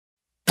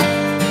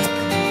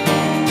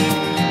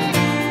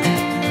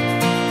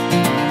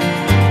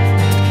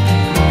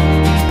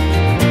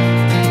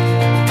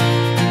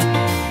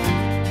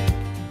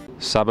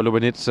Saba,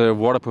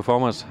 what a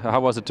performance.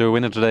 How was it to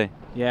win it today?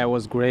 Yeah, it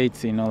was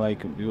great. You know,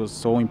 like it was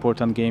so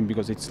important game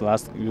because it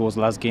was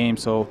last game.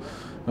 So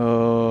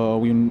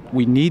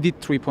we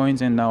needed 3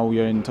 points, and now we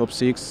are in top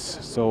 6.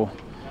 So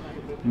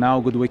now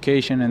good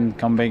vacation and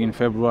come back in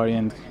February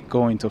and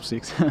go in top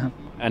 6.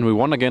 And we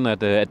won again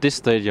at this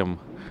stadium.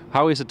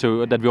 How is it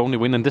that we only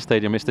win in this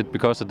stadium? Is it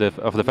because of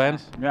the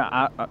fans?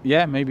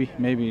 Yeah, maybe.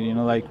 You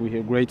know, like we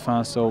have great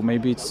fans, so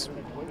maybe it's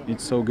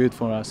so good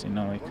for us. You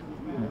know, like.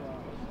 Yeah.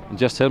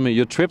 Just tell me,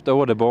 you tripped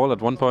over the ball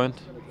at one point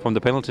from the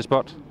penalty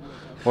spot.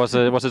 Was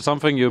it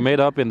something you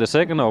made up in the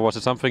second, or was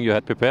it something you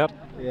had prepared?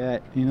 Yeah,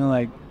 you know,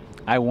 like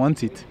I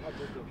want it.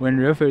 When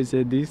the referee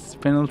said this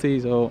penalty,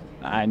 so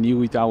I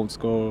knew I would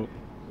score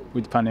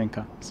with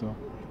Panenka. So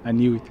I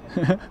knew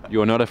it. You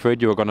were not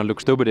afraid you were gonna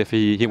look stupid if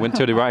he went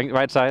to the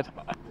right side?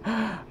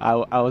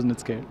 I was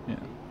not scared. Yeah.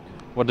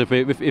 What if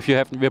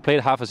we played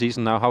half a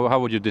season now? How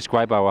would you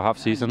describe our half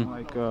season?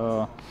 Like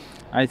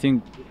I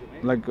think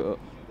like.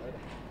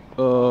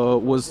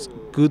 Was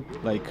good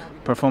like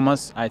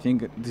performance. I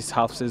think this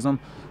half season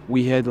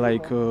we had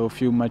like a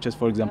few matches,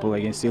 for example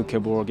against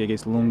Silkeborg,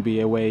 against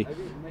Lundby away.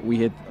 We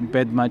had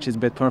bad matches,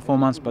 bad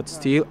performance, but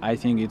still I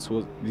think this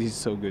is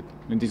so good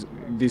in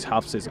this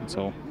half season.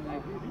 So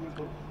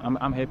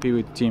I'm happy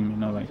with the team. You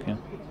know, like yeah.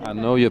 I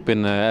know you've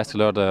been asked a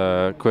lot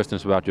of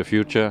questions about your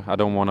future. I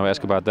don't want to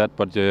ask about that,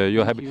 but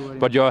you're happy.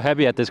 But you're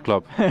happy at this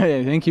club.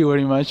 Thank you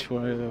very much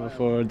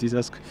for this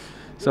ask.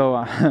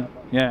 So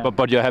yeah.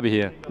 But you're happy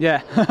here.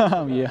 Yeah,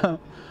 yeah.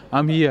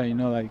 I'm here. You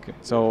know, like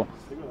so.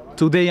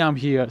 Today I'm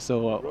here,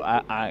 so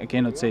I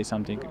cannot say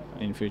something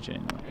in future. You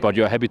know. But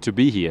you're happy to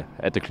be here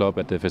at the club,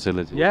 at the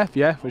facility.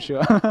 Yeah, for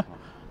sure.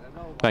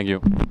 Thank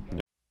you.